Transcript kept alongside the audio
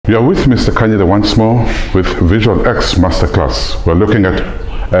You are with Mr. Kanyede once more with VirtualX MasterClass. We're looking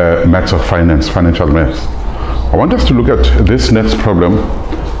at maths of finance, financial maths. I want us to look at this next problem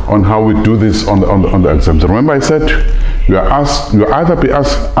on how we do this on the exams. Remember I said you are either be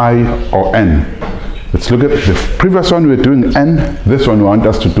asked I or N. Let's look at the previous one. We're doing N. This one we want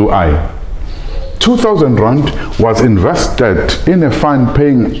us to do I. 2,000 Rand was invested in a fund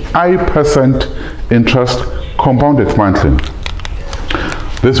paying I% interest compounded monthly.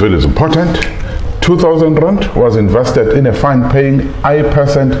 This value is important. 2,000 Rand was invested in a fund paying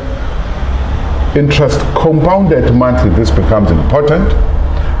I% interest compounded monthly. This becomes important.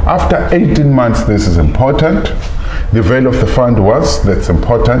 After 18 months, this is important. The value of the fund was, that's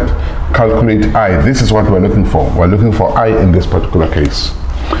important. Calculate I. This is what we're looking for. We're looking for I in this particular case.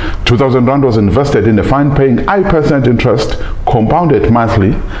 2,000 Rand was invested in a fund paying I% interest compounded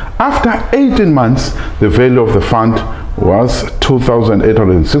monthly. After 18 months, the value of the fund was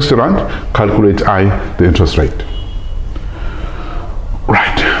 2,860 Rand. Calculate I, the interest rate.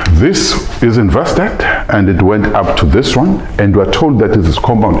 Right, this is invested and it went up to this one, and we're told that it is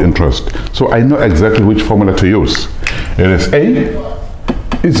compound interest. So I know exactly which formula to use. It is A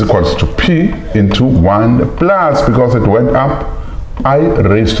is equals to P into 1 plus, because it went up, I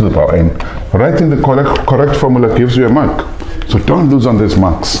raised to the power n. Writing the correct formula gives you a mark. So don't lose on these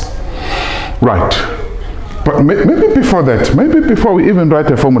marks. Right. But maybe before that, maybe before we even write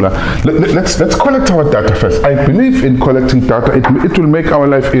a formula, let's collect our data first. I believe in collecting data. It will make our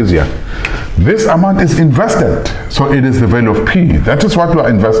life easier. This amount is invested, so it is the value of P. That is what we are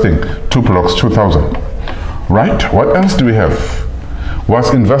investing. 2 blocks, 2,000. Right? What else do we have?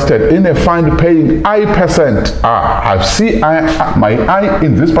 Was invested in a fund paying I%. I see my I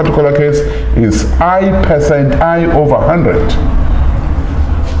in this particular case is I%, I over 100.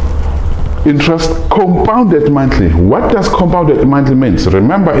 Interest compounded monthly. What does compounded monthly means?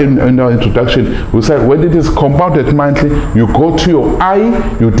 Remember in our introduction, we said when it is compounded monthly, you go to your I,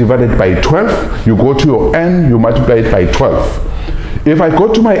 you divide it by 12, you go to your N, you multiply it by 12. If I go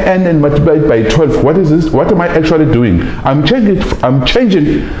to my N and multiply it by 12, what is this? What am I actually doing? I'm changing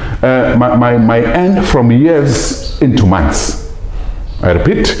my N from years into months. I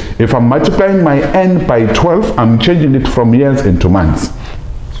repeat, if I'm multiplying my N by 12, I'm changing it from years into months.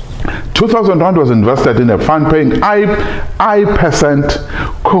 2,000 Rand was invested in a fund paying I%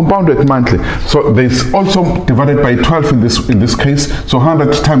 compounded monthly. So there's also divided by 12 in this case. So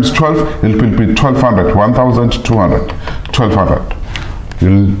 100 times 12, it will be 1,200, 1,200, 1,200.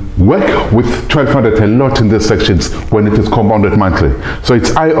 You'll work with 1,200 a lot in these sections when it is compounded monthly. So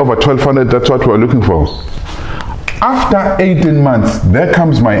it's I over 1,200, that's what we're looking for. After 18 months, there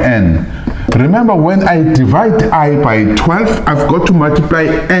comes my N. Remember, when I divide I by 12, I've got to multiply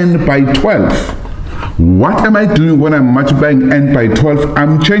N by 12. What am I doing when I'm multiplying N by 12?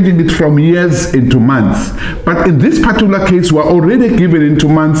 I'm changing it from years into months. But in this particular case, we're already given into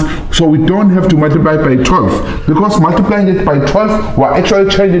months, so we don't have to multiply by 12. Because multiplying it by 12, we're actually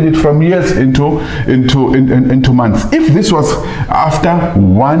changing it from years into months. If this was after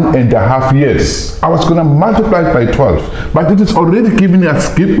 1.5 years, I was going to multiply it by 12. But it is already giving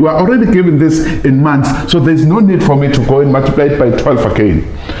us, we're already given this in months, so there's no need for me to go and multiply it by 12 again.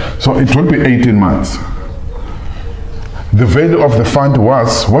 So it will be 18 months. The value of the fund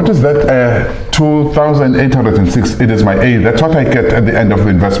was, what is that? 2,806. It is my A. That's what I get at the end of the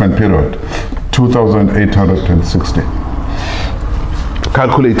investment period. 2,860.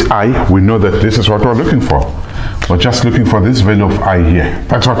 Calculate I. We know that this is what we're looking for. We're just looking for this value of I here.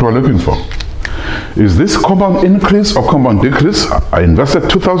 That's what we're looking for. Is this compound increase or compound decrease? I invested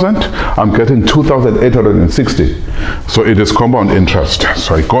 2,000. I'm getting 2,860. So it is compound interest.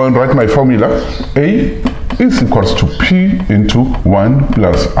 So I go and write my formula. A is equals to P into 1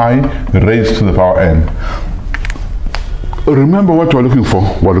 plus I raised to the power N. Remember what we're looking for.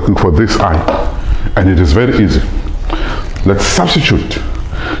 We're looking for this I. And it is very easy. Let's substitute.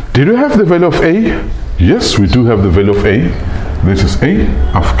 Did we have the value of A? Yes, we do have the value of A. This is A.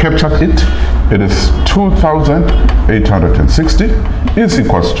 I've captured it. It is 2,860 is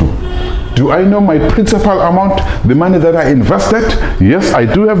equals to. Do I know my principal amount, the money that I invested? Yes, I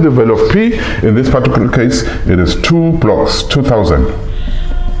do have the value of P. In this particular case, it is 2 blocks, 2,000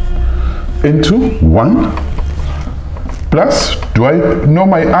 into 1 plus, do I know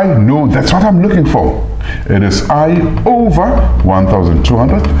my I? No, that's what I'm looking for. It is I over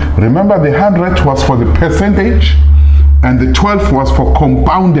 1,200. Remember, the 100 was for the percentage, and the 12 was for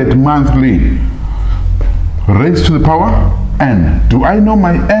compounded monthly. Raised to the power N. Do I know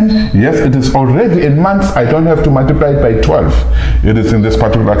my N? Yes, it is already in months. I don't have to multiply it by 12. It is in this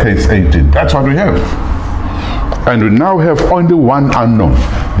particular case 18. That's what we have. And we now have only one unknown.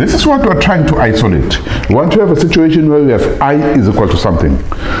 this is what we're trying to isolate. We want to have a situation where we have I is equal to something.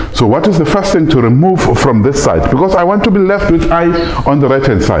 So what is the first thing to remove from this side? Because I want to be left with I on the right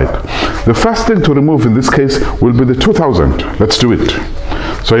hand side. The first thing to remove in this case will be the 2000. Let's do it.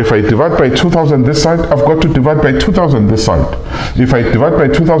 So if I divide by 2000 this side, I've got to divide by 2000 this side. If I divide by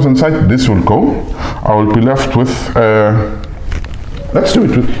 2000 side, this will go. I will be left with, let's do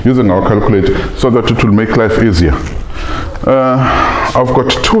it using our calculator so that it will make life easier. I've got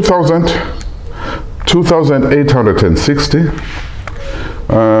 2860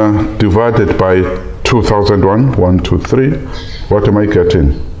 divided by 2001, 1, 2, 3. What am I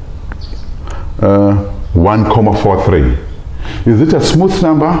getting? 1,43. Is it a smooth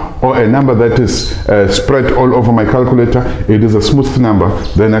number or a number that is spread all over my calculator? It is a smooth number,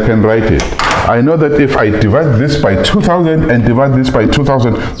 then I can write it. I know that if I divide this by 2000 and divide this by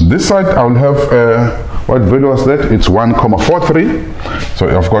 2000, this side I will have, what value was that? It's 1,43. So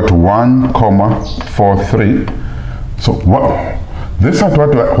I've got 1,43. So this side,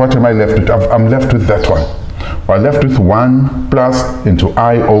 what am I left with? I'm left with that one. I'm left with 1 plus into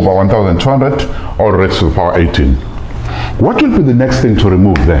I over 1200 all raised to the power 18. What will be the next thing to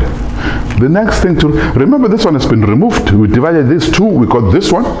remove there? The next thing to, remember this one has been removed. We divided these two, we got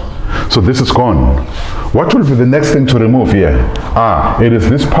this one. So this is gone. What will be the next thing to remove here? It is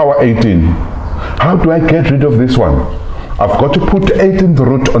this power 18. How do I get rid of this one? I've got to put 18th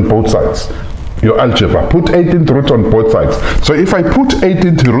root on both sides. Your algebra, put 18th root on both sides. So if I put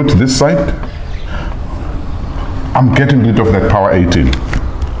 18th root this side, I'm getting rid of that power 18.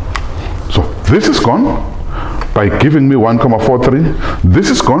 So this is gone by giving me 1,43. This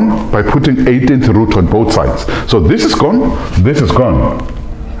is gone by putting 18th root on both sides. So this is gone, this is gone.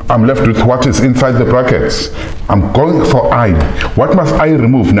 I'm left with what is inside the brackets. I'm going for I. What must I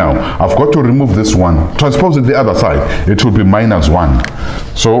remove now? I've got to remove this one. Transpose it the other side. It will be -1.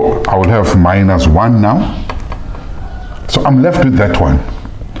 So I will have -1 now. So I'm left with that one.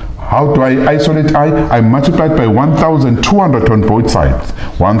 How do I isolate I? I multiply it by 1200 on both sides.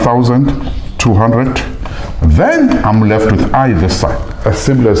 1200. Then I'm left with I this side. As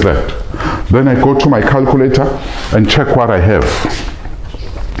simple as that. Then I go to my calculator and check what I have.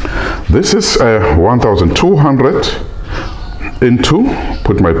 This is 1200 into,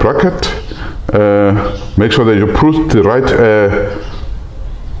 put my bracket, make sure that you put the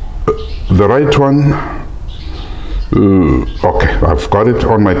right one. Okay, I've got it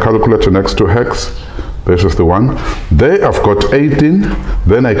on my calculator next to hex. This is the one. There I've got 18.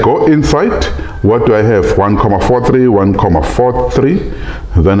 Then I go inside. What do I have? 1,43, 1,43.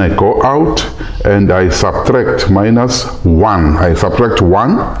 Then I go out and I subtract -1. I subtract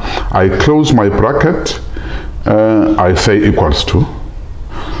 1. I close my bracket. I say equals to.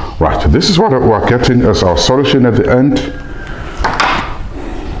 Right, this is what we're getting as our solution at the end.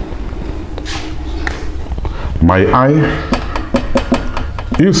 My I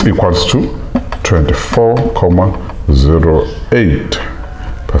is equals to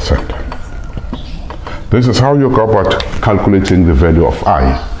 24,08%. This is how you go about calculating the value of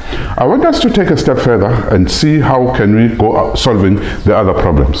I. I want us to take a step further and see how can we go solving the other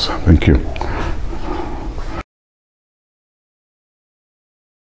problems. Thank you.